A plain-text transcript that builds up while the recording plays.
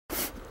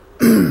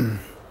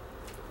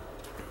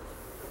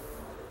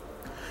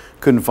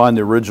Couldn't find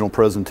the original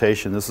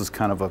presentation. This is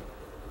kind of a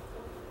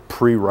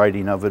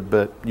pre-writing of it,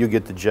 but you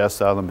get the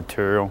gist out of the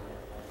material.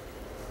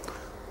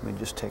 Let me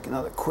just take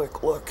another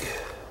quick look.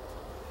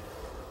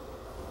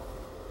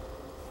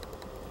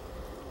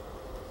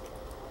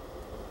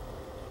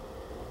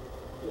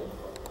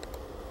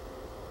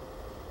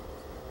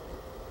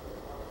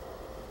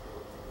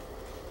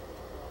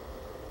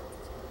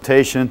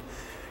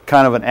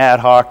 Kind of an ad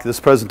hoc. This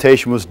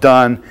presentation was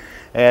done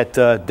at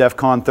DEF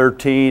CON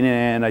 13,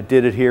 and I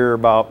did it here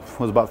about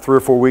 3 or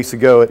 4 weeks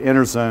ago at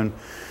Interzone.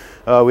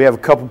 We have a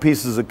couple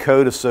pieces of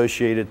code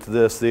associated to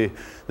this. The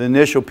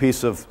initial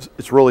piece of,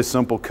 it's really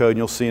simple code, and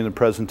you'll see in the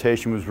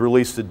presentation, was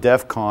released at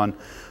DEF CON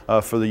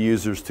for the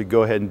users to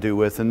go ahead and do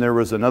with. And there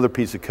was another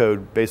piece of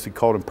code basically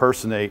called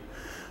Impersonate,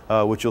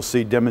 which you'll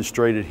see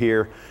demonstrated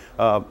here.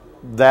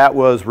 That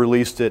was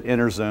released at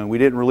Interzone. We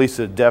didn't release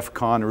it at DEF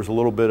CON. There was a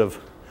little bit of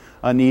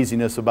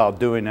uneasiness about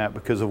doing that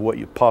because of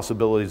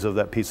possibilities of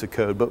that piece of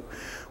code. But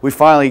we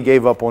finally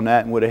gave up on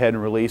that and went ahead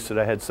and released it.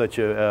 I had such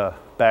a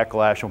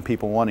backlash on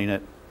people wanting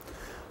it.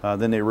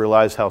 Then they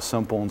realized how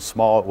simple and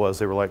small it was.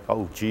 They were like,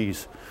 oh,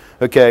 geez.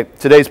 Okay,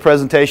 today's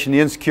presentation, the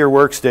Insecure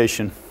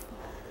Workstation.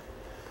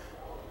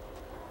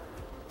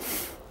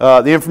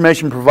 The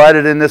information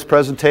provided in this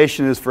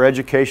presentation is for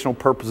educational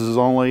purposes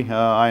only.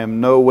 I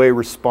am no way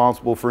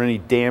responsible for any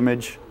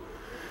damage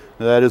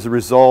that is a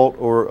result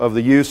of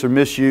the use or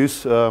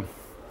misuse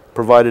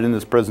provided in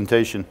this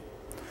presentation.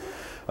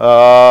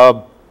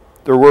 There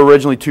were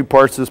originally 2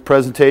 parts to this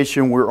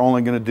presentation. We're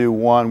only going to do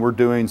one. We're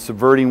doing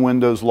subverting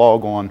Windows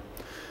logon.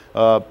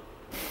 The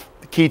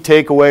key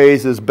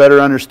takeaways is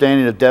better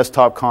understanding of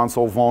desktop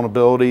console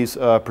vulnerabilities,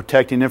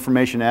 protecting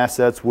information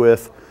assets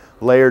with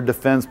layered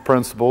defense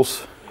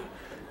principles,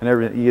 and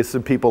everything. You get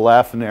some people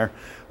laughing there.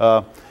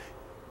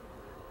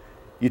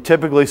 You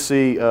typically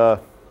see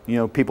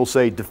people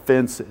say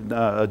defense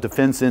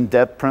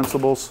in-depth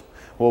principles.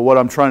 Well, what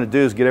I'm trying to do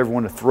is get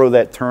everyone to throw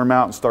that term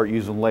out and start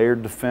using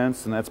layered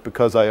defense, and that's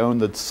because I own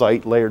the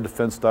site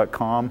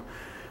layereddefense.com,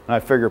 and I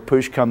figure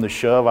push come to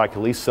shove, I can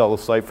at least sell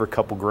the site for a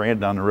couple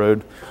grand down the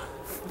road.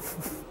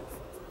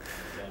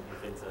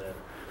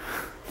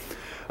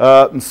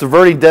 And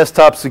subverting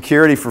desktop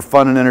security for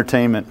fun and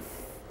entertainment.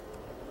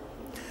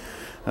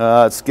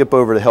 Let's skip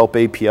over to help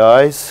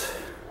APIs.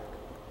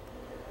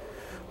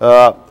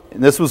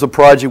 And this was a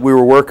project we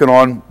were working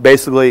on.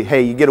 Basically,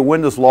 hey, you get a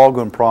Windows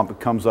logon prompt that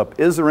comes up.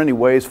 Is there any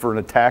ways for an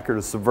attacker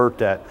to subvert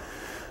that?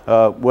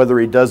 Whether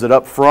he does it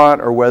up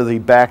front or whether he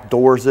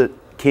backdoors it,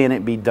 can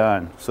it be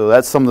done? So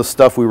that's some of the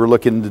stuff we were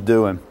looking into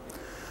doing.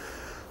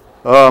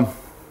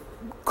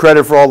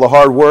 Credit for all the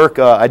hard work.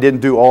 I didn't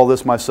do all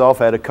this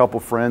myself. I had a couple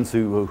friends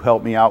who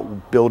helped me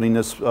out building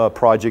this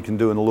project and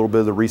doing a little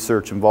bit of the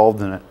research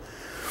involved in it.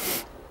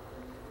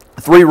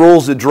 3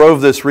 rules that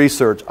drove this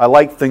research. I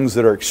like things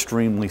that are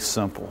extremely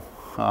simple.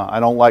 I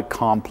don't like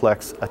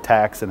complex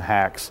attacks and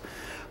hacks.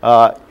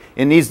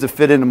 It needs to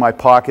fit into my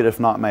pocket, if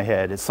not my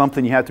head. It's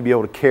something you have to be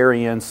able to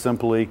carry in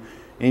simply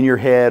in your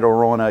head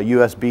or on a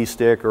USB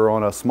stick or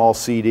on a small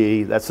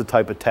CD. That's the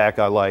type of attack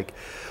I like.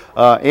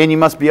 And you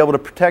must be able to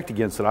protect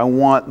against it. I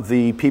want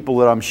the people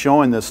that I'm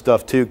showing this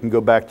stuff to can go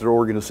back to their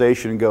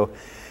organization and go,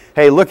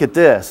 hey, look at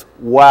this.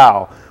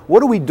 Wow.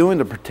 What are we doing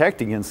to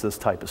protect against this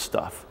type of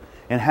stuff?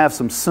 And have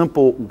some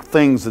simple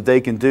things that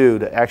they can do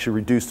to actually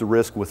reduce the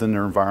risk within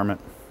their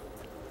environment.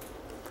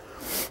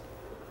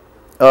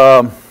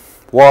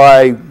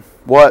 Why,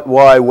 what,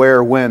 why,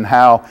 where, when,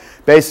 how.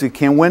 Basically,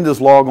 can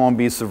Windows logon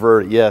be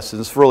subverted? Yes, and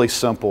it's really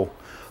simple.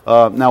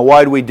 Now,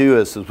 why do we do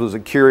this? Was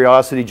it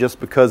curiosity just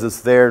because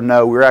it's there?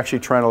 No, we're actually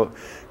trying to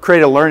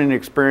create a learning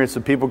experience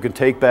that people can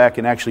take back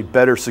and actually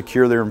better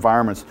secure their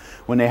environments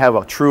when they have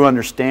a true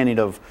understanding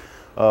of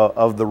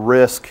the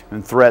risk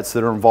and threats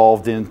that are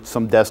involved in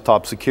some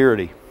desktop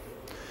security.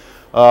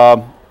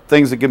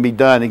 Things that can be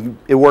done.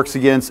 It works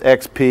against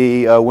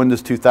XP,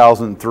 Windows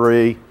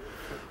 2003.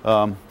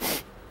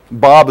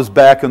 Bob is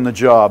back on the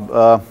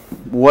job.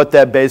 What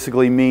that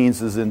basically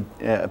means is in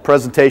a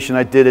presentation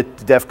I did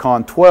at DEF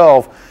CON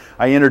 12,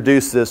 I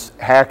introduced this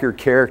hacker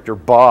character,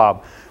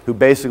 Bob, who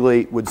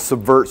basically would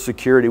subvert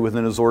security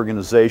within his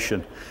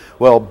organization.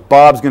 Well,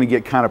 Bob's going to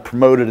get kind of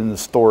promoted in the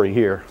story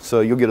here,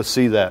 so you'll get to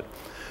see that.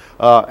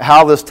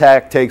 How this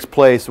attack takes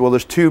place, well,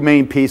 there's 2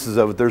 main pieces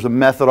of it. There's a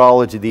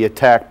methodology, the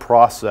attack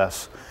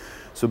process.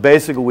 So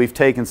basically, we've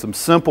taken some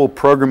simple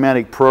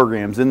programmatic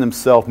programs, in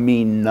themselves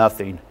mean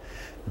nothing,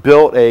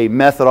 built a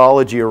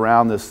methodology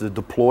around this to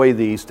deploy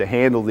these, to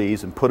handle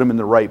these, and put them in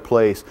the right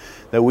place,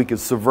 that we could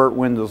subvert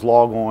Windows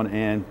logon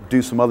and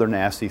do some other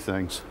nasty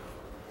things.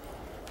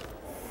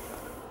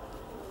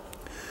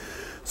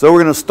 So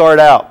we're going to start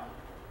out.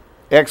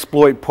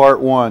 Exploit part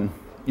 1,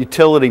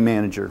 Utility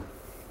Manager.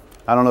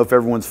 I don't know if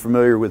everyone's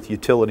familiar with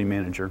Utility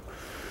Manager.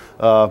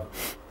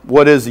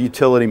 What is a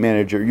Utility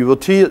Manager?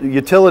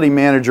 Utility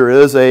Manager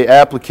is an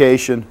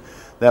application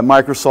that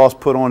Microsoft's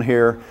put on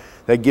here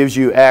that gives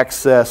you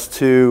access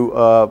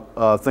to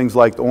things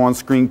like the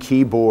on-screen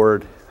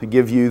keyboard. They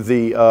give you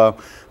the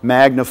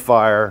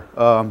magnifier.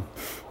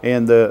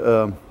 and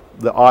the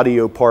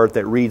audio part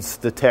that reads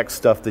the text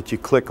stuff that you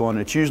click on.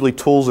 It's usually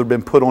tools that have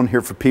been put on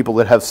here for people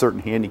that have certain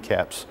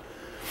handicaps.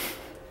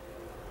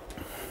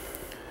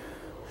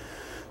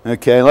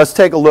 Okay, let's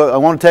take a look. I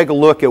want to take a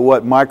look at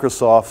what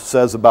Microsoft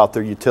says about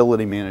their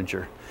Utility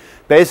Manager.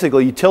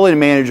 Basically, Utility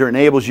Manager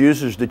enables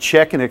users to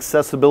check an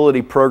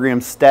accessibility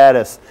program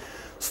status,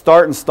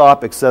 start and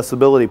stop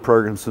accessibility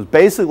programs. So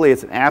basically,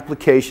 it's an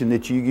application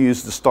that you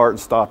use to start and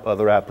stop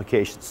other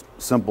applications.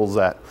 Simple as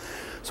that.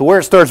 So where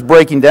it starts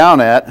breaking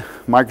down at,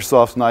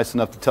 Microsoft's nice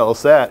enough to tell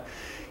us that,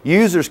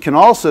 users can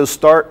also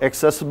start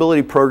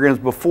accessibility programs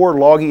before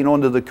logging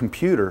onto the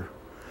computer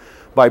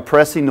by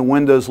pressing the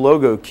Windows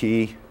logo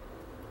key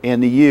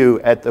and the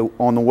U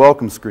on the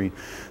welcome screen.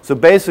 So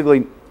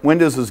basically,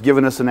 Windows has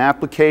given us an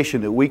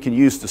application that we can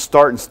use to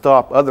start and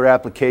stop other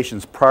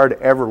applications prior to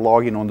ever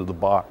logging onto the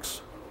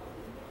box.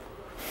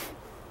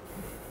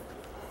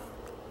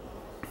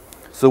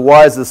 So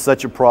why is this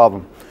such a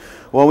problem?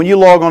 Well, when you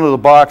log onto the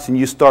box and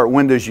you start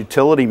Windows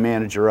Utility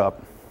Manager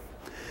up,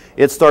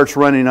 it starts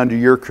running under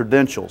your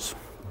credentials.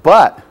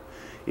 But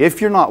if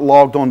you're not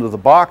logged onto the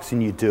box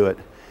and you do it,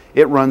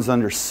 it runs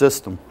under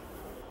System.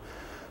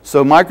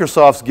 So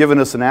Microsoft's given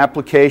us an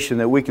application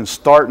that we can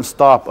start and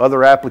stop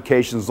other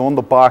applications on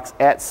the box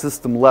at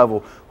system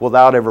level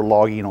without ever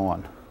logging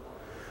on.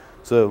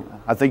 So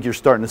I think you're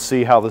starting to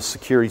see how the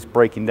security's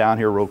breaking down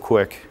here real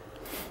quick.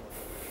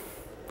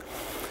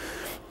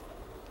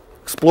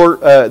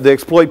 The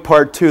exploit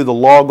part 2, the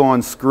log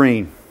on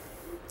screen.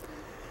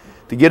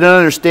 To get an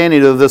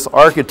understanding of this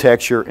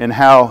architecture and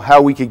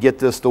how we could get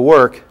this to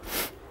work,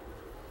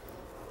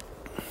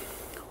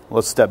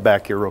 let's step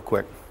back here real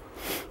quick.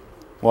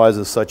 Why is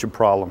this such a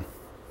problem?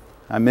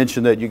 I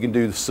mentioned that you can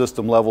do the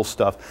system level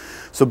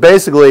stuff. So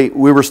basically,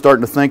 we were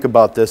starting to think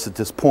about this at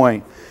this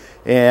point,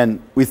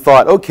 and we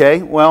thought,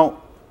 okay,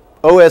 well,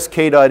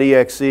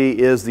 osk.exe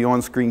is the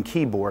on-screen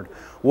keyboard.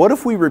 What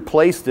if we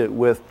replaced it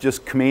with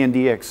just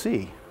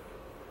Command-exe?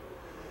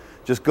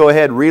 Just go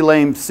ahead,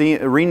 rename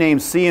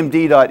cmd.exe,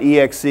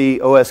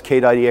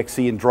 osk.exe,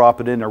 and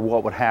drop it in there,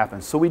 what would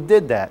happen? So we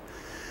did that.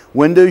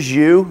 Windows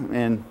U,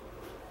 and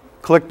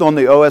clicked on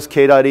the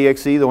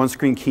osk.exe, the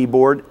on-screen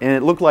keyboard, and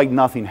it looked like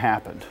nothing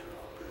happened.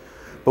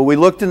 But we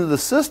looked into the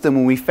system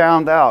and we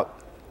found out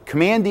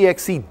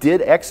Command-exe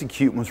did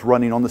execute and was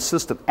running on the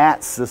system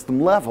at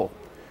system level.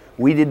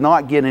 We did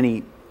not get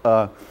any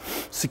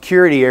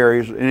security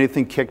errors or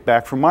anything kicked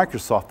back from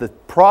Microsoft. The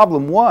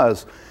problem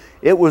was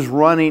it was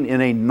running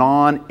in a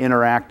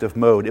non-interactive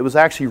mode. It was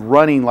actually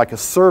running like a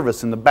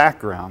service in the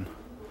background.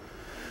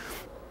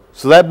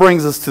 So that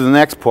brings us to the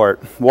next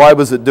part. Why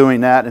was it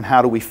doing that, and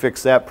how do we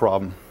fix that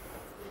problem?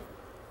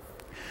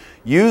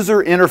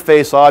 User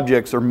interface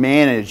objects are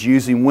managed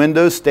using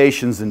Windows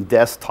stations and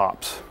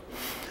desktops.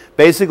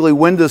 Basically,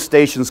 Windows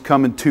stations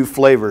come in 2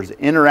 flavors,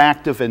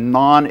 interactive and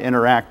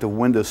non-interactive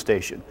Windows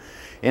station.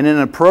 And in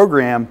a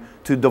program,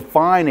 to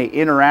define an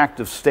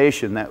interactive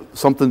station,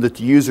 something that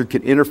the user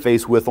can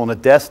interface with on a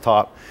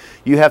desktop,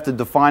 you have to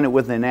define it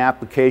with an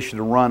application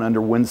to run under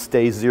Windows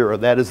 0.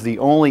 That is the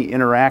only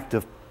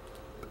interactive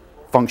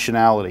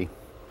functionality.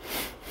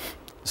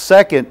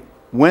 Second,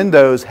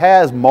 Windows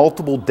has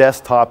multiple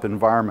desktop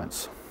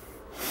environments.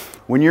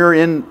 When you're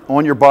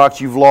on your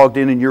box, you've logged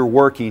in and you're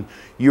working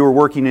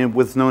in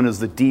what's known as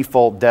the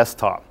default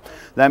desktop.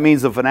 That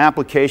means if an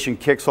application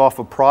kicks off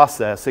a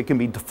process, it can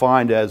be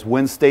defined as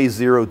Windows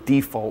 0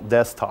 default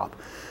desktop.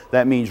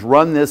 That means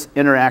run this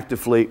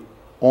interactively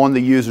on the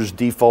user's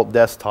default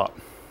desktop.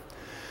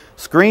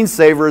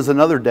 Screensaver is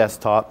another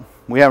desktop.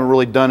 We haven't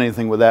really done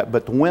anything with that,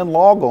 but the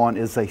WinLogon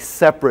is a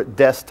separate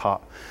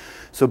desktop.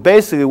 So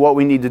basically what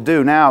we need to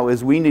do now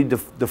is we need to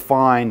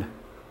define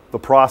the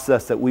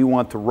process that we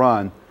want to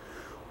run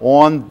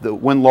on the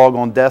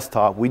WinLogon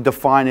desktop. We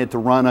define it to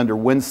run under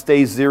Windows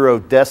 0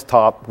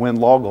 desktop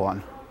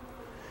WinLogon.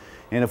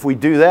 And if we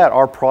do that,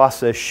 our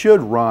process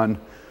should run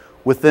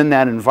within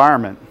that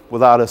environment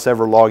without us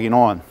ever logging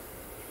on.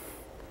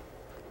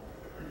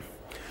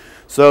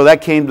 So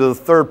that came to the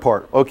third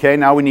part. Okay,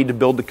 now we need to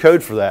build the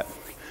code for that.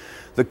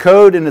 The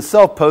code in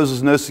itself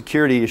poses no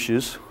security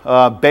issues.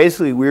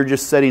 Basically, we're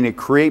just setting a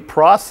create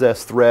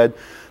process thread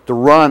to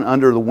run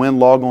under the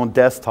WinLogon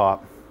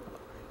desktop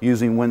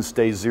using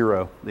Windows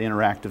 0, the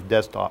interactive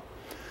desktop.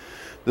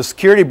 The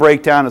security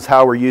breakdown is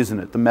how we're using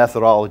it, the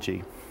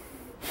methodology.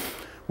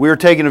 We are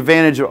taking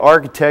advantage of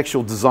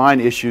architectural design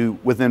issue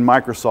within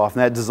Microsoft,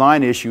 and that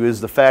design issue is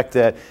the fact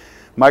that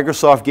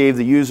Microsoft gave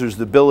the users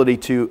the ability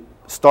to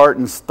start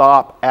and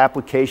stop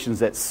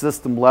applications at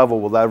system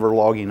level without ever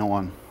logging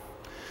on.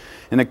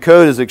 And the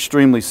code is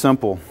extremely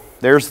simple.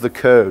 There's the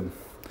code.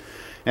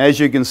 As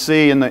you can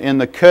see in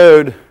the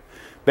code,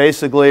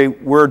 basically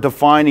we're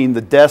defining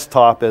the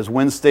desktop as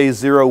Windows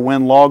 0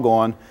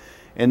 WinLogon,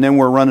 and then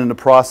we're running the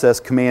process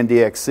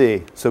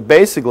Command-exe. So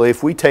basically,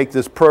 if we take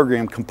this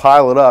program,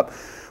 compile it up,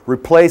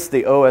 replace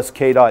the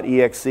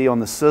osk.exe on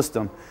the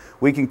system,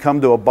 we can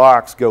come to a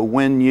box, go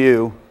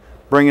WinU,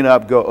 bring it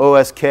up, go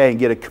osk, and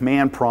get a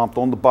command prompt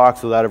on the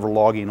box without ever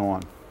logging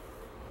on.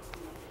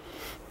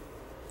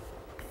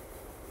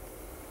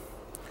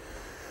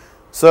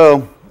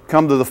 So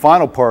come to the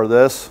final part of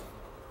this.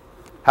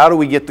 How do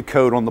we get the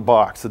code on the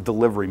box, the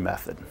delivery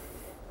method?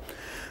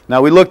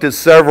 Now we looked at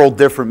several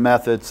different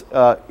methods.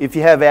 If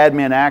you have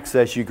admin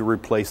access, you can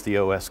replace the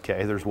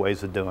OSK. There's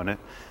ways of doing it.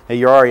 Hey,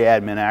 you're already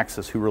admin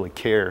access, who really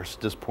cares at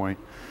this point?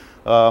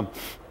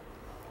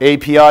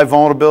 API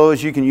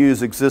vulnerabilities, you can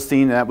use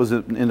existing, that was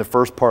in the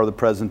first part of the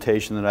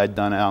presentation that I'd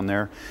done down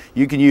there.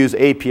 You can use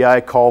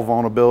API call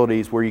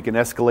vulnerabilities where you can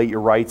escalate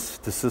your rights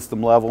to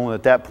system level, and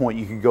at that point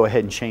you can go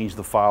ahead and change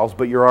the files,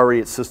 but you're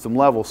already at system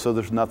level, so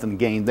there's nothing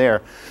gained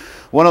there.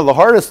 One of the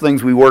hardest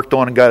things we worked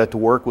on and got it to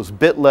work was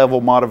bit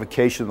level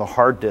modification of the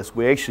hard disk.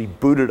 We actually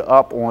booted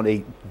up on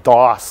a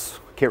DOS,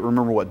 can't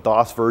remember what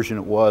DOS version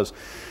it was,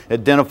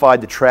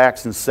 identified the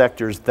tracks and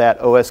sectors that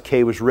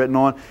OSK was written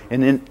on,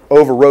 and then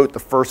overwrote the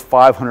first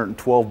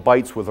 512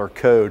 bytes with our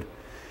code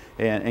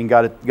and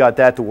got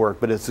that to work,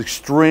 but it's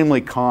extremely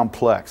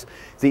complex.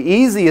 The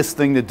easiest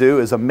thing to do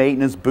is a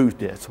maintenance boot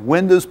disk,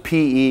 Windows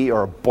PE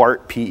or a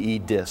BART PE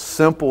disk,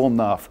 simple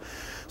enough.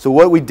 So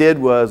what we did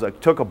was I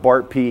took a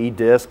BART PE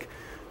disk,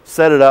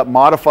 set it up,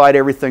 modified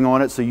everything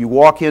on it, so you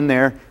walk in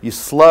there, you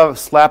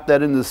slap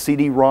that into the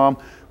CD-ROM,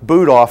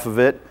 boot off of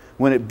it.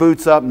 When it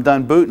boots up and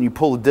done booting, you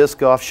pull the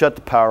disk off, shut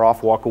the power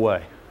off, walk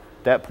away.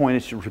 At that point, it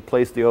should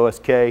replace the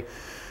OSK.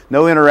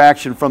 No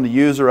interaction from the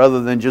user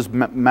other than just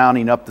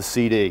mounting up the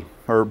CD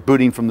or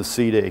booting from the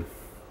CD.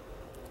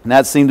 And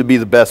that seemed to be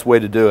the best way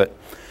to do it.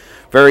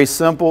 Very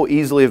simple,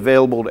 easily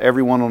available to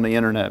everyone on the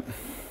internet.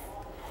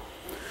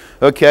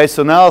 Okay,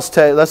 so now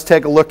let's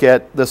take a look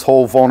at this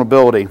whole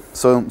vulnerability.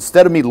 So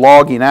instead of me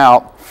logging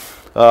out,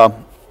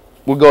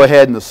 we'll go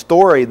ahead and the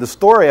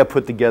story I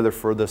put together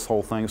for this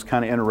whole thing is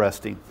kind of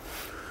interesting.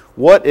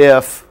 What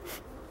if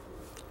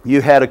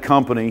you had a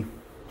company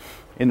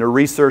in the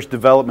research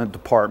development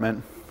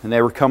department and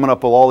they were coming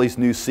up with all these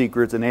new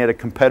secrets and they had a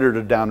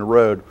competitor down the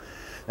road.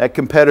 That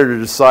competitor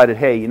decided,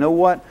 hey, you know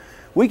what?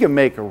 We can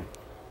make a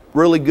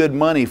really good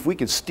money if we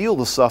can steal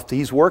the stuff that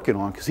he's working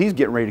on because he's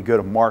getting ready to go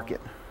to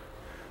market.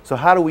 So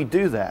how do we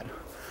do that?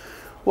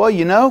 Well,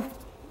 you know,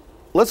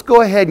 let's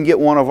go ahead and get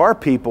one of our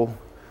people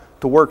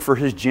to work for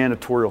his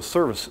janitorial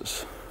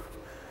services.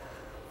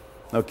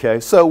 Okay,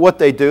 so what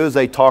they do is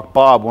they talk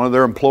Bob, one of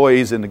their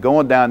employees, into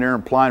going down there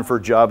and applying for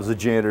a job as a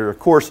janitor. Of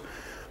course,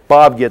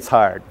 Bob gets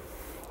hired.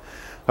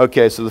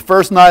 Okay, so the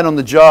first night on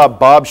the job,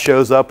 Bob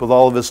shows up with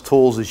all of his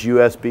tools, his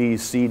USBs,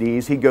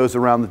 CDs. He goes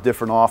around the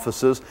different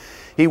offices.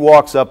 He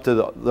walks up to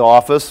the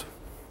office.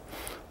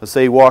 Let's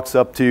say he walks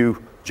up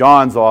to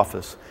John's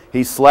office.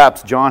 He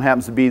slaps, John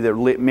happens to be the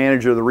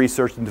manager of the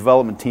research and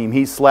development team.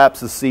 He slaps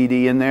the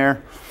CD in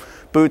there,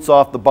 boots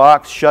off the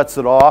box, shuts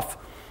it off,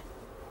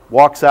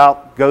 walks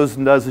out, goes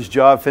and does his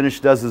job,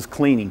 does his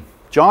cleaning.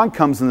 John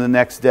comes in the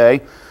next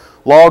day,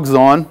 logs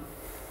on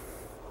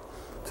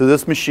to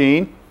this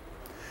machine,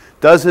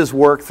 does his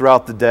work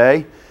throughout the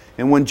day,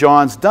 and when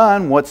John's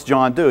done, what's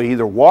John do? He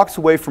either walks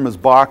away from his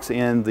box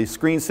and the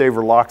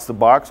screensaver locks the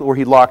box, or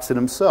he locks it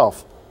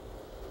himself.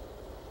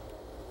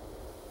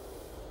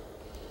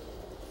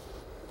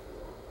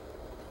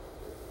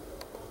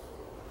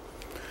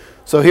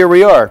 So here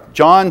we are.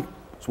 John's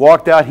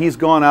walked out, he's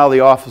gone out of the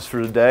office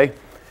for the day.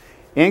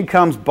 In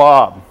comes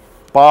Bob.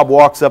 Bob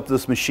walks up to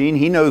this machine,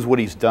 he knows what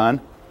he's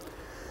done.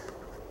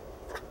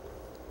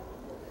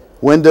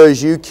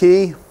 Windows U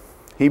key,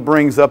 he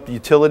brings up the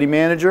utility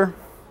manager.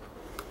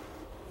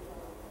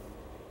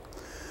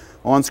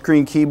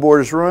 On-screen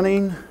keyboard is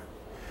running.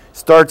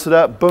 Starts it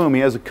up, boom, he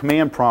has a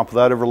command prompt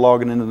without ever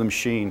logging into the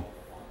machine.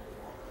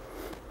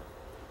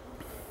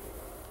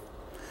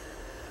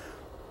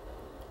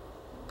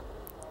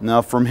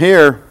 Now from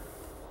here,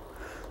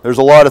 there's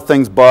a lot of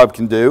things Bob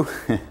can do.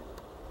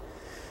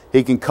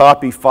 He can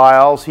copy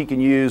files. He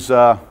can use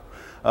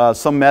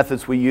some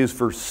methods we use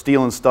for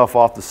stealing stuff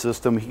off the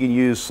system. He can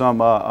use some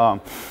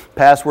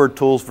password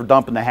tools for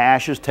dumping the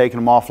hashes, taking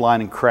them offline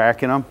and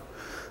cracking them.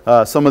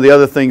 Some of the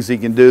other things he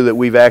can do that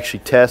we've actually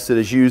tested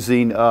is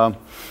using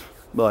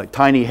like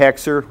Tiny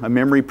Hexer, a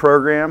memory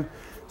program.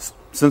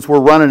 Since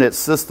we're running at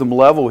system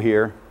level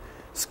here,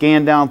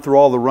 scan down through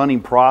all the running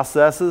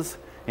processes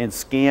and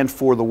scan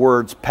for the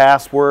words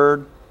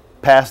password,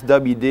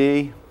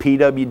 passwd,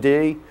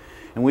 pwd,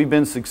 and we've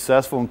been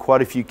successful in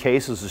quite a few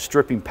cases of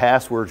stripping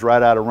passwords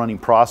right out of running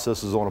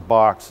processes on a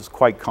box. It's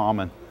quite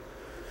common.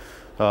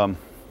 I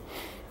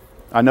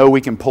know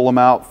we can pull them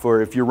out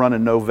for if you're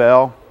running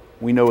Novell.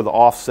 We know the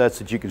offsets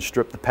that you can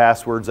strip the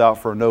passwords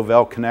out for a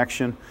Novell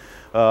connection.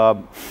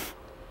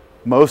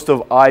 Most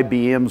of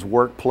IBM's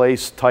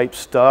workplace type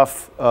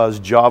stuff is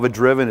Java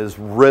driven, is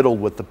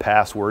riddled with the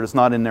password. It's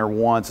not in there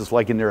once, it's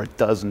like in there a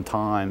dozen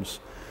times.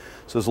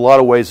 So there's a lot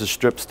of ways to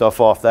strip stuff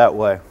off that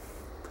way.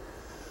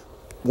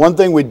 One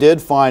thing we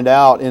did find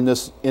out in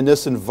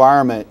this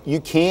environment, you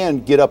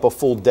can get up a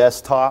full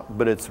desktop,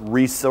 but it's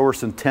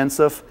resource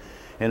intensive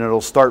and it'll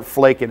start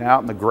flaking out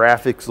and the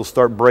graphics will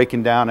start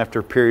breaking down after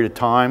a period of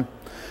time.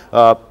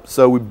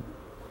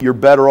 You're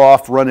better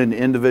off running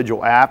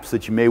individual apps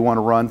that you may want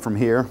to run from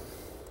here.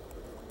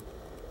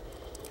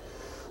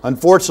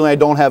 Unfortunately, I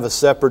don't have a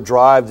separate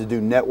drive to do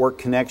network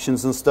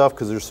connections and stuff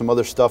because there's some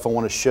other stuff I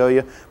want to show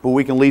you, but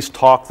we can at least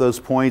talk those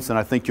points and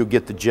I think you'll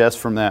get the gist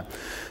from that.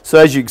 So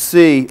as you can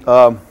see,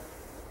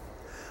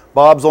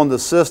 Bob's on the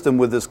system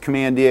with this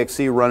command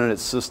DXE running at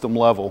system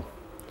level.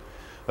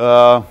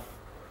 I'm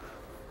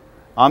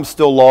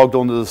still logged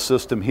onto the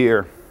system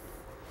here.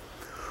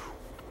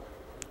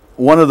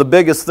 One of the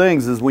biggest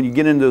things is when you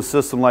get into a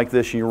system like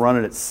this and you run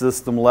it at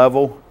system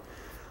level,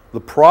 the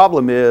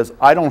problem is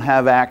I don't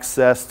have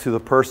access to the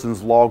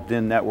person's logged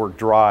in network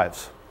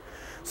drives.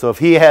 So if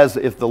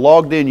the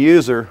logged in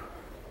user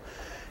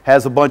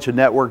has a bunch of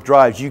network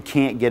drives, you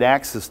can't get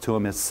access to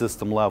them at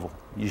system level.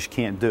 You just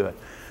can't do it.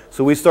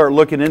 So we start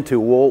looking into,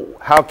 well,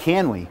 how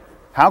can we?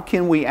 How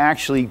can we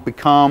actually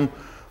become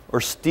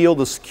or steal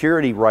the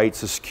security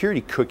rights, the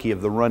security cookie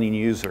of the running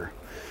user?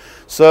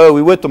 So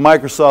we went to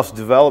Microsoft's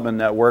development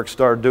network,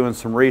 started doing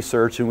some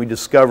research, and we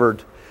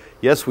discovered,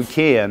 yes, we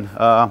can.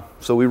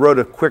 So we wrote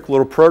a quick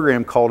little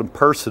program called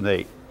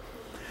Impersonate.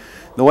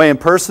 The way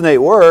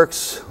Impersonate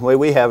works, the way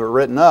we have it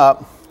written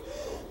up,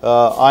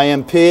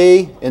 IMP,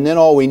 and then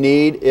all we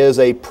need is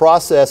a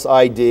process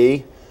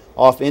ID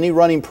off any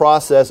running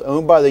process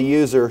owned by the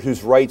user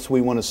whose rights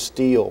we want to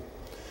steal.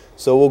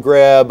 So we'll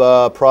grab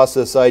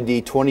process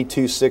ID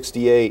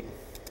 2268.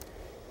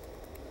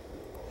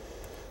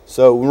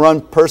 So we run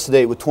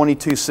Impersonate with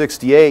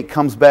 2268,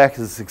 comes back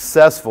as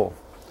successful.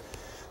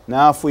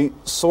 Now if we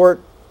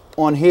sort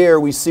on here,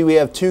 we see we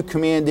have two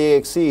command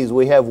DXEs.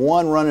 We have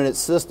one running at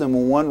system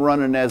and one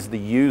running as the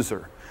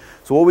user.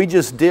 So what we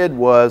just did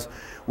was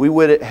we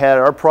had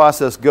our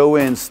process go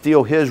in,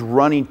 steal his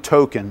running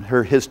token,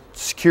 or his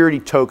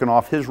security token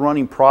off his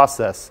running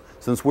process.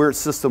 Since we're at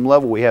system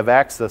level, we have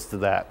access to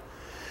that.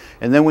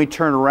 And then we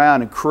turn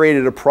around and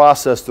created a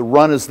process to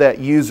run as that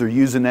user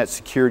using that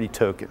security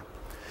token.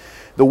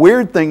 The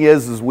weird thing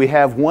is we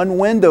have one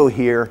window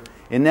here.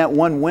 In that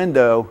one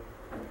window,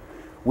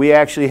 we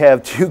actually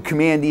have two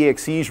command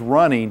DXEs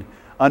running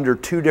under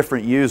two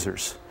different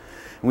users.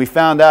 And we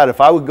found out if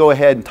I would go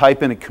ahead and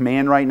type in a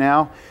command right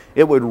now,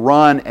 it would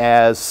run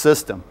as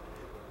system.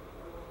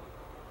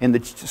 And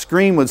the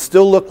screen would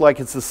still look like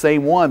it's the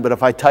same one, but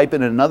if I type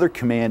in another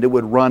command, it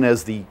would run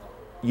as the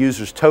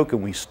user's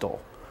token we stole.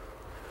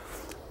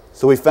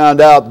 So we found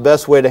out the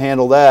best way to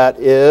handle that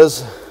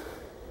is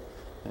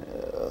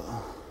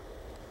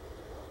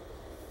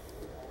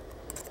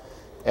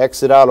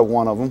exit out of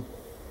one of them.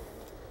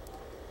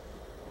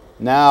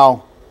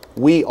 Now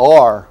we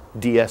are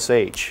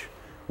DSH.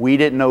 We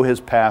didn't know his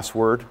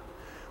password.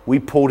 We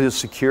pulled his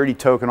security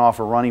token off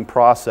a running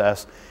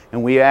process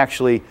and we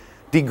actually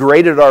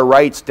degraded our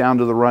rights down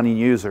to the running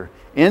user.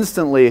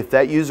 Instantly, if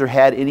that user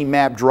had any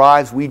mapped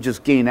drives, we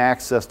just gained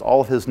access to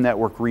all of his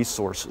network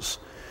resources.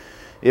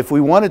 If we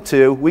wanted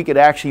to, we could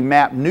actually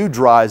map new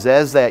drives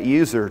as that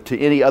user to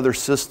any other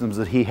systems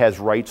that he has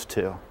rights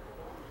to.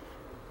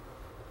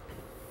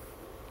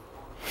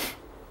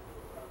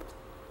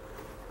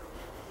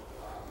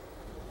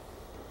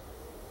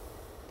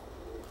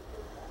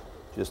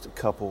 Just a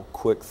couple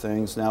quick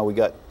things. Now we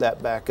got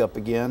that back up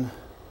again.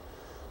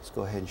 Let's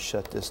go ahead and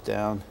shut this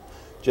down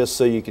just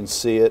so you can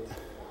see it.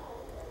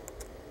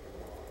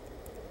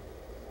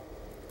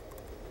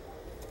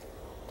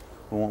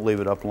 We won't leave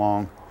it up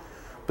long,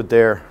 but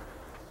there's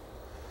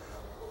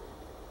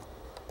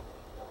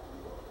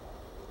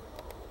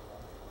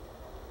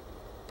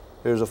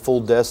a full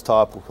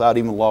desktop without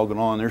even logging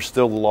on. There's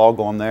still the log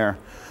on there.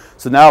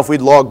 So now if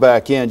we'd log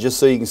back in, just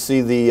so you can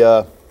see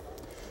the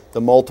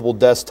multiple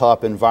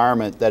desktop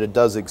environment that it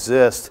does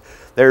exist,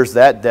 there's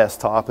that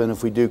desktop, and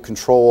if we do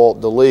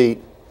Control-Alt-Delete,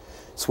 it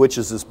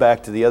switches us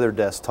back to the other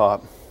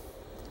desktop.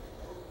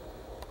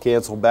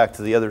 Cancel back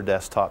to the other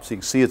desktop. So you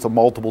can see it's a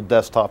multiple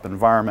desktop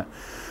environment.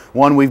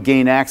 One, we've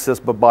gained access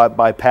but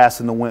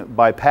bypassing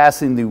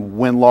the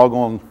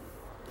WinLogon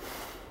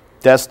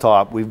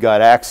desktop, we've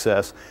got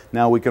access.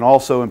 Now we can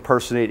also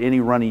impersonate any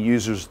running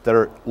users that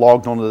are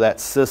logged onto that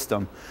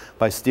system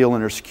by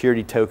stealing their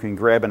security token and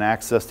grabbing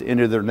access to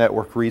any of their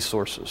network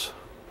resources.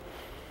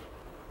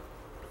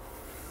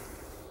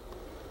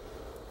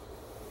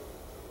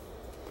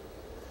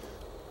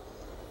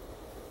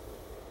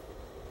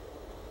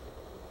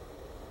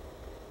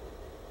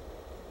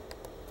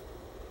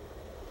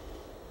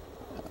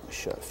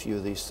 Shut a few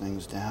of these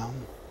things down.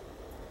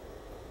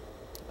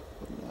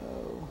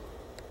 No.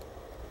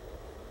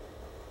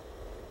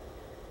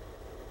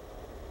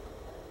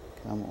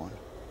 Come on.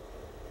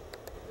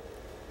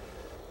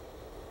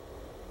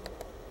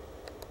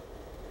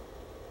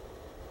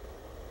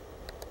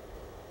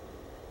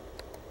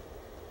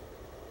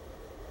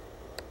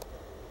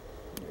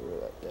 Get rid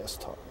of that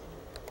desktop.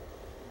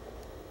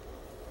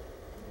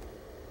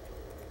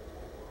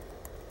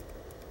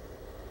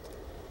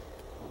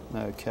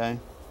 Okay.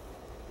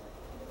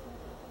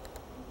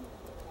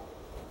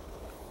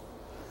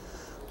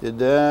 Did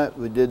that,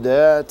 we did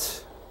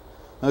that.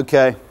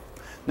 Okay,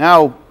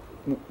 now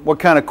what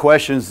kind of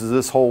questions does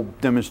this whole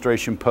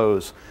demonstration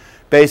pose?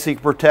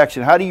 Basic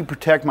protection. How do you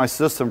protect my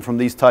system from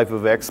these type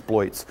of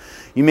exploits?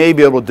 You may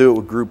be able to do it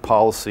with group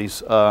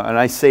policies. And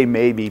I say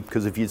maybe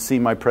because if you'd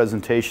seen my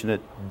presentation at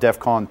DEF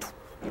CON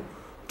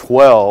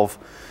 12,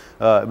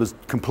 it was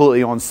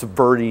completely on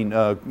subverting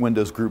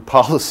Windows group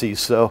policies.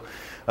 So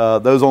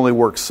those only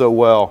work so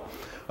well.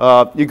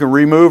 You can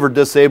remove or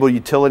disable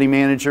utility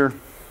manager.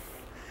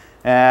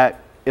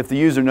 If the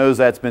user knows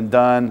that's been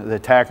done, the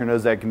attacker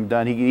knows that can be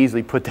done, he can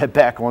easily put that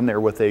back on there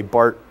with a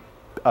BART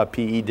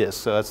PE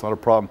disk, so that's not a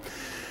problem.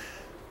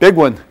 Big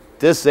one,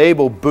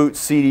 disable boot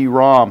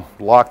CD-ROM,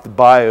 lock the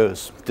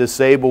BIOS,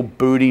 disable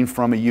booting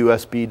from a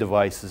USB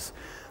devices.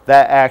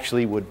 That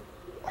actually would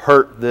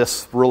hurt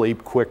this really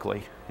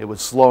quickly. It would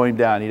slow him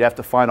down. You'd have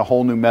to find a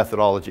whole new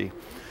methodology.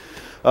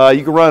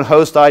 You can run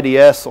host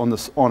IDS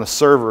on a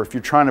server if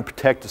you're trying to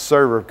protect the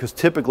server, because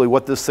typically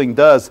what this thing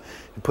does,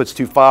 it puts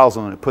two files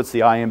on it. It puts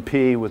the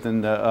IMP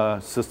within the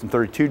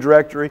System32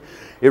 directory.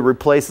 It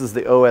replaces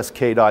the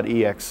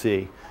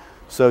osk.exe.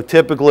 So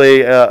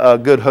typically a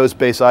good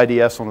host-based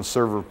IDS on a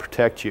server will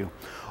protect you.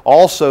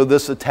 Also,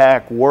 this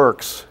attack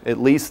works, at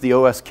least the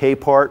OSK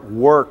part,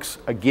 works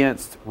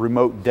against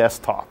remote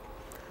desktop.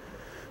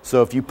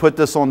 So if you put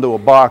this onto a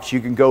box, you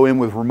can go in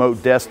with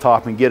remote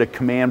desktop and get a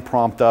command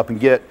prompt up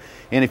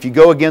and if you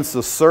go against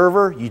the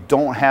server, you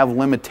don't have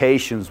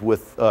limitations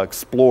with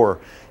Explorer.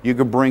 You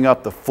can bring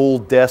up the full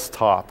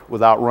desktop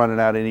without running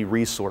out any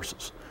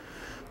resources.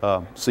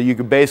 So you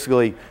could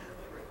basically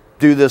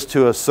do this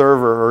to a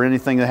server or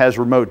anything that has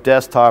remote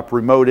desktop,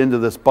 remote into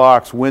this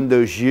box,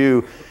 Windows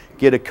U,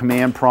 get a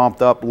command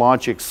prompt up,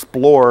 launch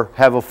Explorer,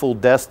 have a full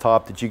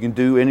desktop that you can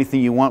do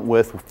anything you want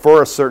with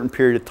for a certain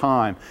period of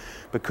time.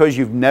 Because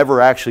you've never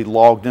actually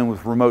logged in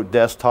with remote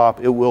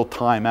desktop, it will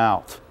time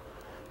out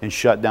and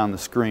shut down the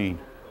screen.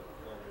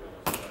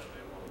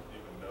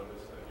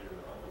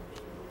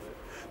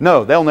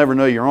 No, they'll never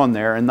know you're on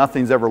there, and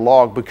nothing's ever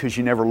logged because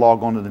you never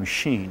log onto the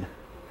machine.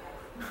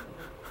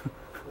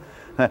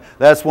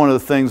 That's one of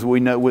the things we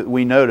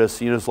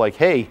notice. It's like,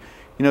 hey,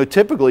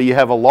 typically you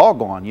have a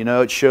log on.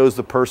 It shows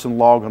the person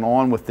logging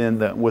on within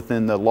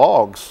the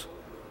logs.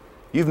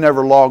 You've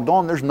never logged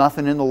on. There's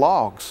nothing in the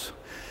logs.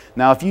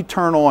 Now, if you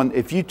turn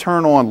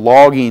on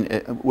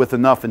logging with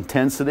enough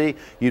intensity,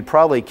 you'd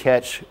probably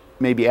catch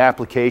maybe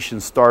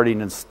applications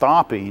starting and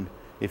stopping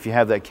if you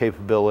have that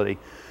capability.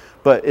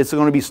 But it's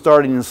going to be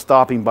starting and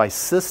stopping by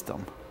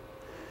system.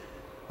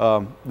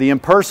 The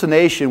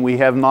impersonation we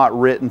have not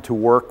written to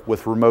work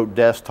with remote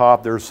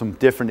desktop. There's some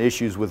different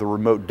issues with a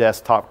remote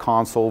desktop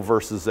console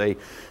versus a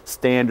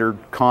standard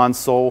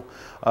console.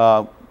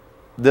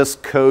 This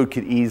code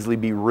could easily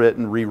be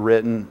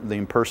rewritten. The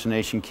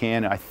impersonation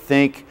can. I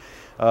think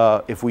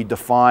if we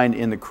define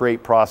in the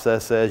create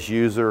process as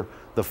user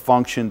the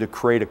function to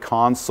create a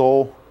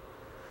console,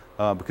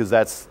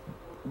 because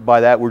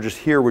by that we're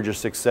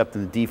just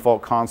accepting the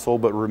default console,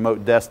 but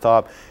remote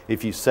desktop,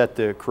 if you set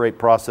the create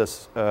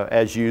process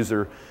as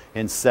user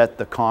and set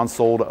the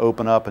console to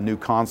open up, a new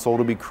console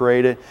to be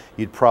created,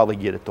 you'd probably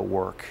get it to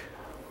work.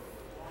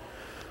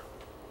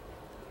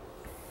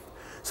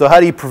 So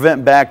how do you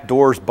prevent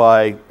backdoors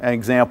by, an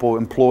example,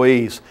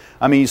 employees?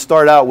 I mean, you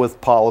start out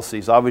with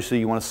policies. Obviously,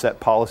 you want to set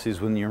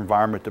policies within your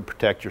environment to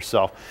protect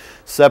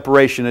yourself.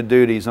 Separation of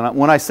duties. And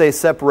when I say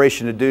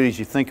separation of duties,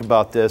 you think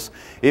about this.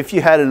 If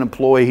you had an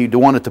employee who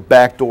wanted to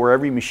backdoor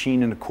every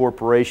machine in the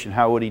corporation,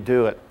 how would he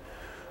do it?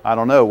 I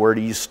don't know. Where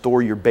do you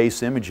store your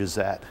base images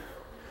at?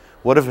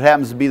 What if it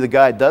happens to be the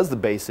guy that does the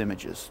base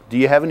images? Do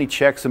you have any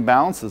checks and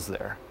balances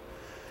there?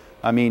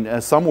 I mean,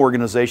 some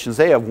organizations,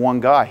 they have one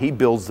guy. He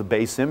builds the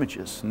base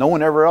images. No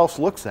one ever else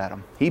looks at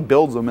them. He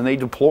builds them and they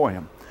deploy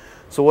them.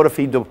 So what if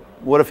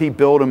he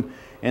built them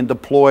and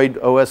deployed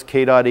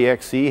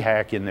osk.exe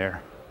hack in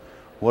there?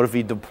 What if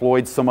he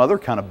deployed some other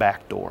kind of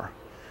backdoor?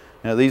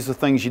 These are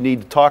things you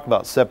need to talk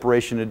about.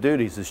 Separation of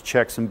duties is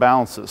checks and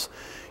balances.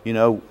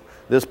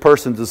 This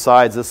person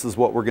decides this is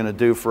what we're going to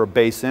do for a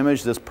base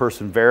image. This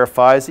person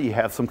verifies it. You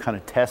have some kind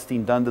of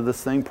testing done to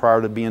this thing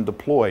prior to being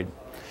deployed.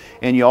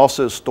 And you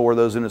also store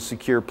those in a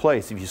secure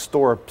place. If you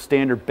store a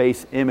standard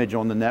base image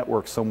on the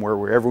network somewhere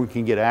where everyone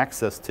can get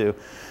access to,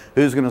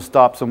 who's going to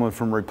stop someone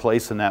from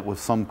replacing that with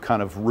some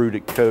kind of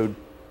rooted code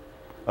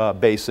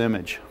base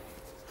image?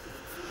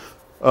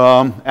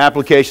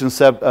 Application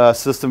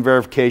system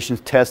verification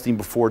testing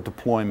before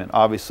deployment,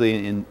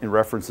 obviously in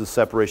reference to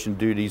separation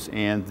duties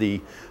and the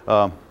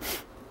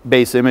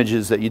base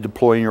images that you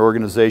deploy in your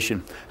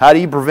organization. How do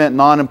you prevent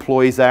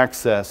non-employees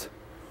access?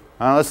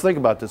 Let's think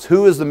about this.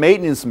 Who is the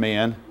maintenance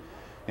man?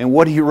 And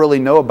what do you really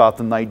know about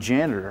the night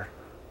janitor?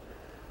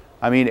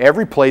 I mean,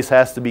 every place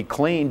has to be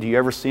clean. Do you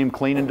ever see them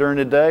cleaning during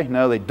the day?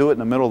 No, they do it in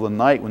the middle of the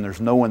night when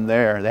there's no one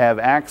there. They have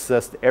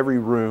access to every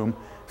room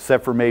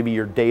except for maybe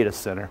your data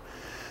center.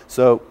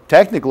 So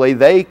technically,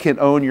 they can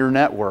own your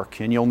network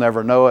and you'll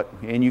never know it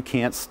and you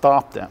can't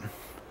stop them.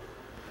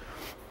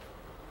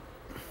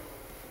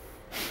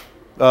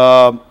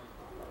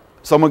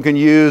 Someone can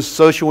use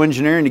social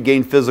engineering to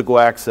gain physical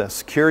access.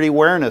 Security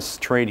awareness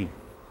training.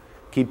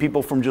 Keep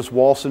people from just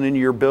waltzing into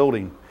your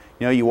building.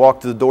 You walk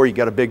to the door, you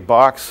got a big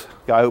box,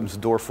 guy opens the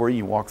door for you,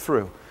 you walk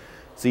through.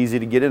 It's easy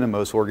to get into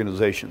most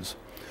organizations.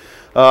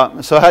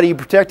 So how do you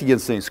protect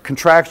against things?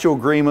 Contractual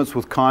agreements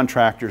with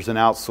contractors and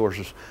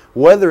outsourcers,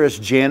 whether it's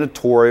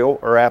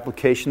janitorial or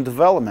application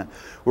development.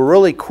 We're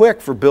really quick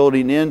for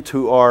building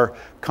into our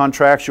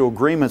contractual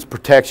agreements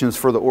protections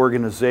for the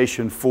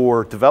organization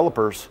for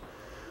developers.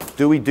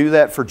 Do we do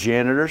that for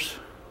janitors?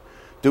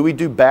 Do we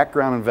do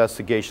background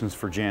investigations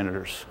for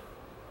janitors?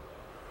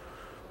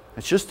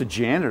 It's just a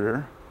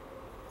janitor,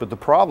 but the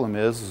problem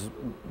is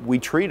we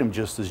treat them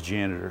just as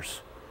janitors.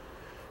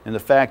 And the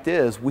fact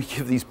is, we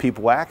give these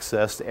people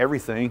access to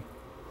everything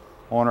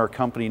on our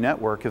company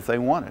network if they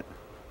want it.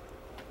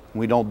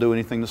 We don't do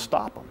anything to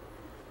stop them.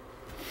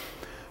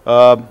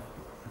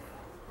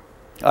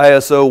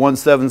 ISO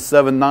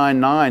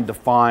 17799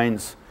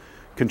 defines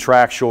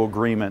contractual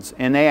agreements,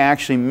 and they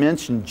actually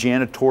mention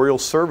janitorial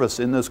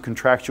service in those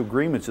contractual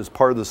agreements as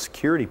part of the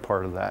security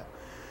part of that.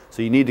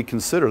 So you need to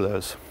consider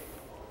those.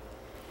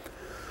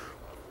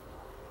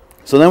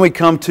 So then we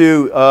come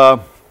to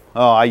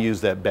I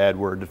use that bad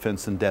word,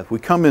 defense in depth. We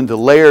come into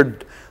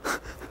layered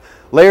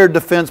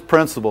defense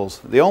principles,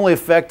 the only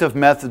effective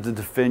method to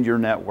defend your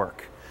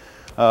network.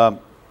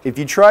 If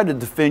you try to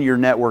defend your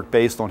network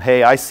based on,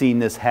 hey, I seen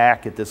this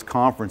hack at this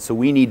conference, so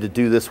we need to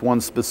do this one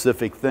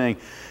specific thing,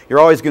 you're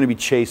always going to be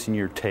chasing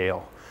your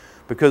tail.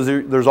 Because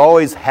there's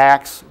always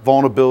hacks,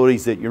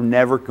 vulnerabilities that you're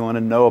never going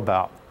to know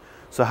about.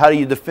 So how do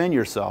you defend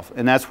yourself?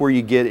 And that's where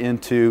you get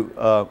into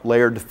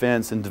layered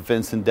defense and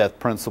defense in depth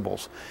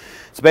principles.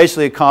 It's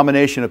basically a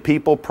combination of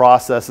people,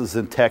 processes,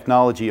 and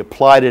technology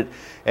applied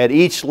at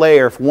each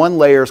layer. If one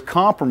layer is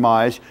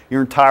compromised, your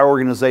entire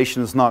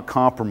organization is not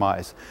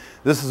compromised.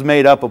 This is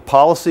made up of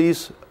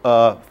policies,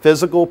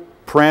 physical,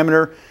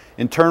 parameter,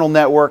 internal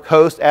network,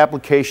 host,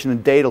 application,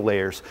 and data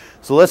layers.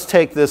 So let's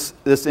take this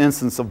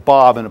instance of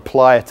Bob and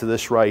apply it to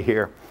this right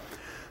here.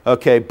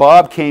 Okay,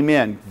 Bob came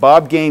in.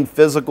 Bob gained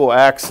physical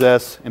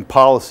access and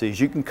policies.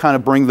 You can kind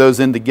of bring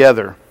those in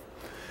together.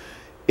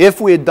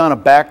 If we had done a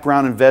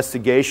background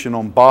investigation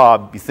on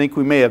Bob, you think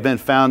we may have been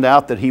found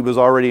out that he was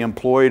already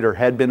employed or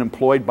had been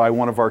employed by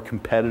one of our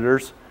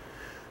competitors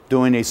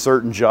doing a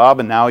certain job,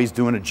 and now he's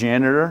doing a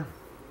janitor?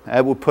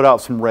 That would put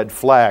out some red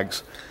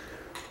flags.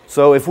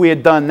 So if we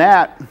had done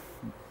that,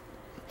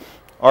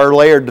 our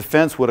layered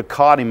defense would have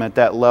caught him at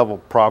that level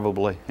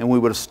probably, and we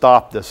would have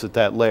stopped this at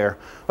that layer.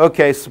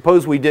 Okay,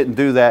 suppose we didn't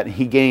do that and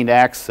he gained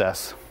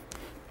access.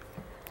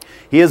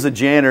 He is a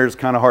janitor. It's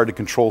kind of hard to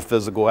control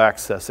physical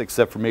access,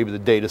 except for maybe the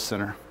data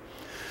center.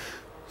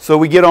 So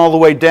we get all the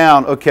way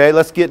down. Okay,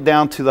 let's get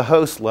down to the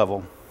host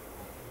level.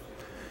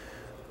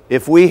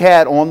 If we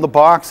had on the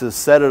boxes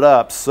set it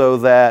up so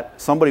that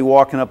somebody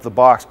walking up the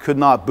box could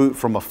not boot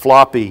from a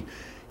floppy,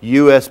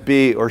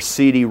 USB, or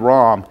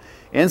CD-ROM,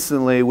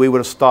 instantly we would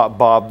have stopped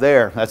Bob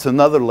there. That's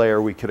another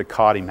layer we could have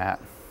caught him at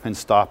and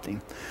stopped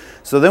him.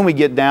 So then we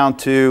get down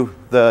to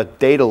the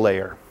data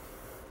layer.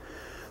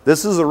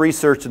 This is a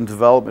research and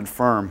development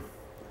firm.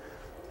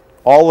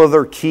 All of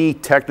their key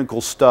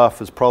technical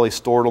stuff is probably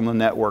stored on the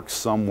network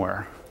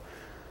somewhere.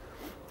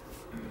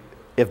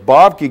 If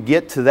Bob could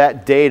get to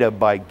that data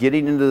by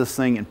getting into this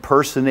thing,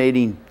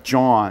 impersonating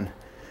John,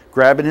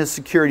 grabbing his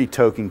security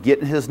token,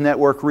 getting his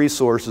network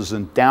resources,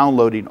 and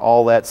downloading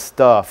all that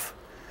stuff,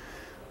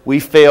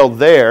 we failed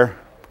there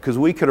because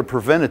we could have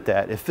prevented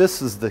that. If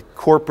this is the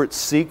corporate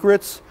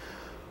secrets,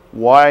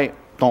 why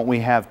don't we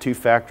have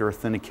two-factor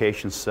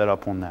authentication set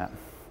up on that?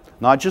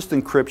 Not just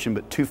encryption,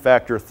 but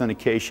two-factor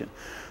authentication.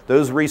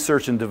 Those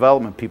research and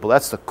development people,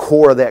 that's the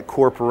core of that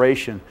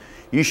corporation.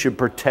 You should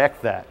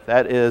protect that.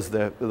 That is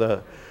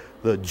the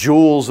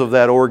jewels of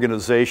that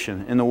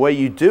organization. And the way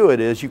you do it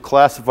is you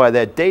classify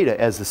that data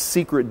as a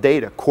secret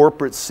data,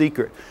 corporate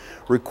secret.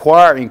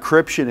 Require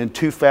encryption and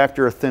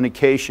two-factor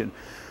authentication.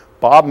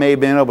 Bob may have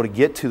been able to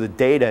get to the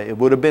data. It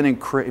would have been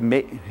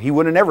he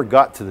would have never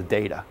got to the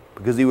data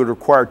because he would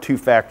require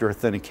two-factor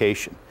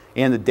authentication,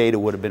 and the data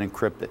would have been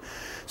encrypted.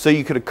 So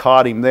you could have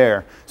caught him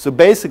there. So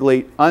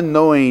basically,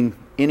 unknowing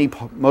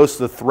most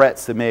of the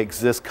threats that may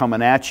exist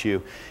coming at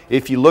you,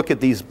 if you look at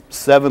these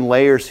 7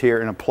 layers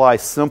here and apply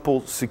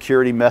simple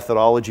security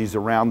methodologies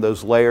around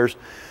those layers,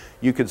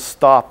 you could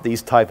stop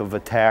these type of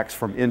attacks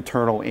from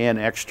internal and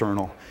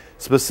external.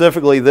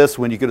 Specifically this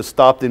one, you could have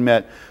stopped him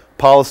at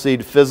policy,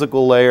 the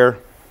physical layer,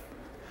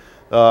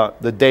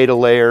 the data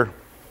layer.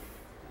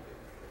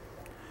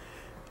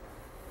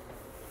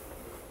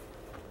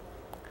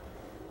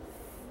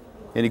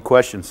 Any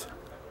questions?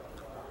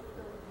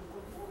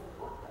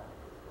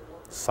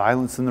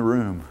 Silence in the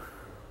room.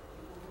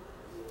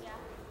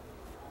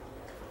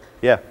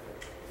 Yeah.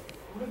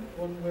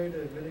 One way to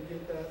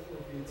mitigate that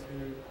would be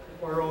to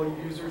require all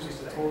users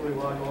just to totally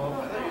log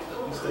off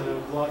instead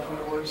of blocking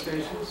their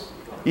workstations.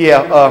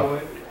 Yeah,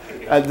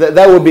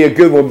 that would be a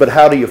good one, but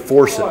how do you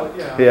force it?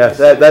 Yeah,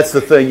 that's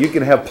the thing. You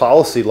can have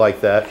policy like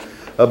that,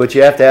 but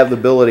you have to have the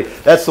ability.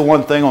 That's the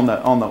one thing on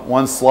the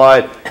one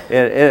slide,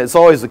 and it's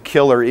always a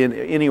killer in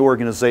any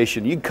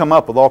organization. You can come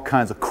up with all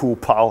kinds of cool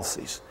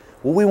policies.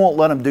 Well, we won't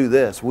let them do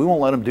this. We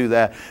won't let them do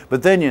that.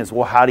 But then it's,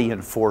 well, how do you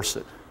enforce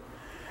it?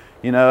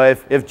 You know,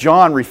 if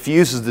John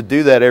refuses to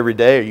do that every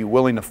day, are you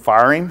willing to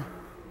fire him?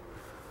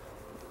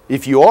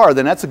 If you are,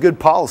 then that's a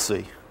good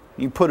policy.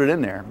 You can put it in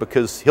there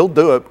because he'll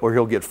do it or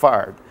he'll get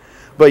fired.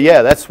 But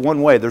yeah, that's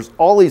one way. There's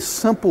all these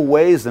simple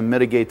ways to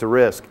mitigate the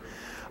risk.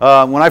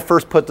 When I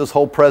first put this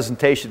whole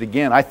presentation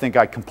again, I think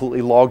I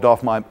completely logged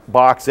off my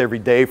box every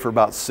day for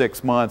about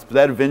 6 months, but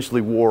that eventually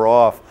wore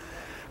off.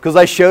 Because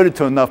I showed it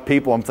to enough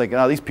people, I'm thinking,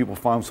 oh, these people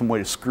found some way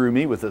to screw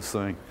me with this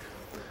thing.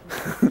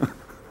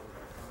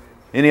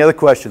 Any other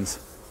questions?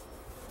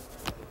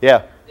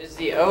 Yeah? Is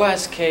the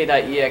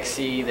osk.exe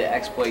the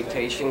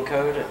exploitation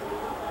code?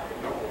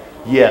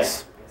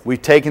 Yes.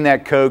 We've taken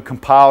that code,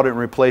 compiled it, and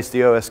replaced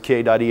the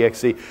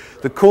osk.exe.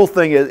 The cool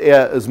thing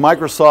is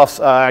Microsoft's,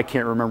 I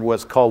can't remember what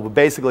it's called, but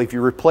basically if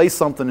you replace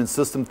something in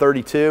System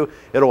 32,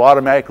 it'll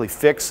automatically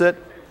fix it.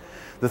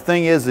 The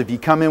thing is, if you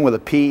come in with a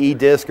PE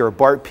disk or a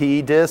BART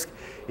PE disk,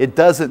 it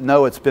doesn't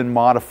know it's been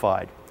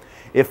modified.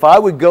 If I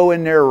would go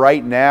in there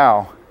right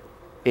now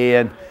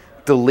and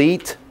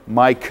delete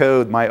my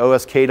code, my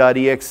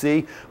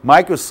osk.exe,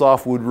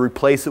 Microsoft would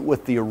replace it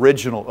with the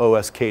original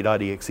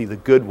osk.exe, the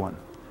good one.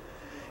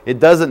 It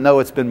doesn't know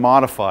it's been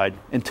modified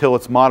until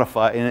it's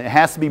modified, and it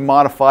has to be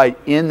modified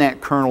in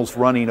that kernel's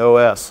running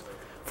OS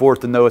for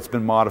it to know it's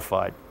been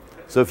modified.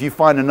 So if you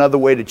find another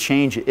way to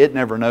change it, it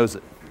never knows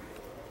it.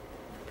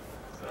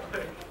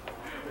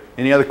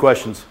 Any other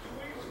questions?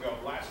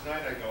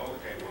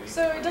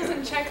 So it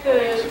doesn't check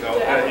the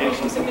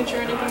application signature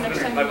or anything next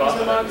time the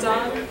user logs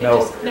on? It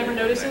No. just never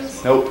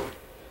notices? Nope.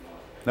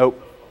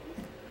 Nope.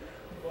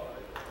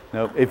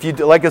 Nope. If you,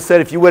 like I said,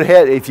 if you would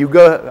have, if you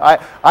go,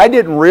 I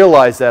didn't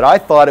realize that. I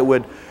thought it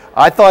would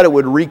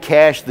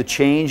recache the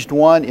changed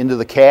one into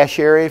the cache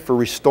area for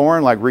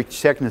restoring, like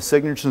rechecking the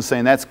signature and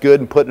saying that's good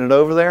and putting it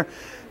over there.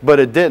 But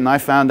it didn't. I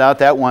found out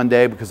that one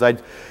day because I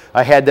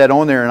had that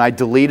on there and I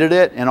deleted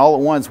it, and all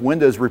at once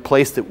Windows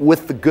replaced it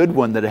with the good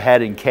one that it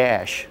had in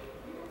cache.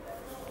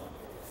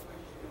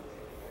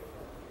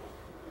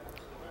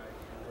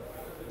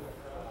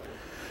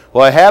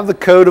 Well, I have the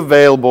code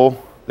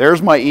available.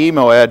 There's my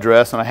email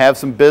address, and I have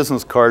some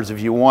business cards if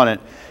you want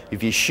it.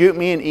 If you shoot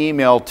me an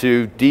email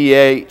to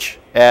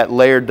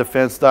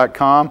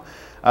dh@layereddefense.com,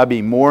 I'd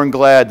be more than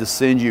glad to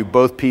send you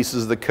both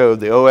pieces of the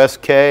code, the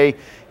OSK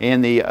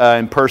and the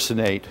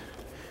impersonate.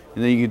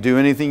 And then you can do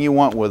anything you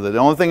want with it. The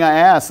only thing I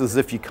ask is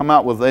if you come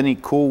out with any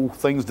cool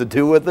things to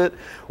do with it,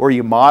 or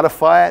you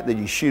modify it, that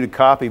you shoot a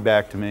copy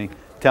back to me.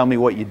 Tell me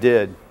what you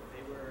did.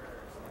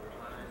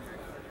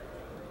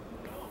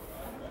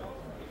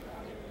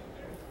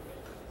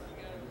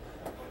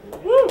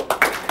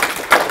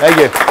 Thank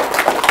you.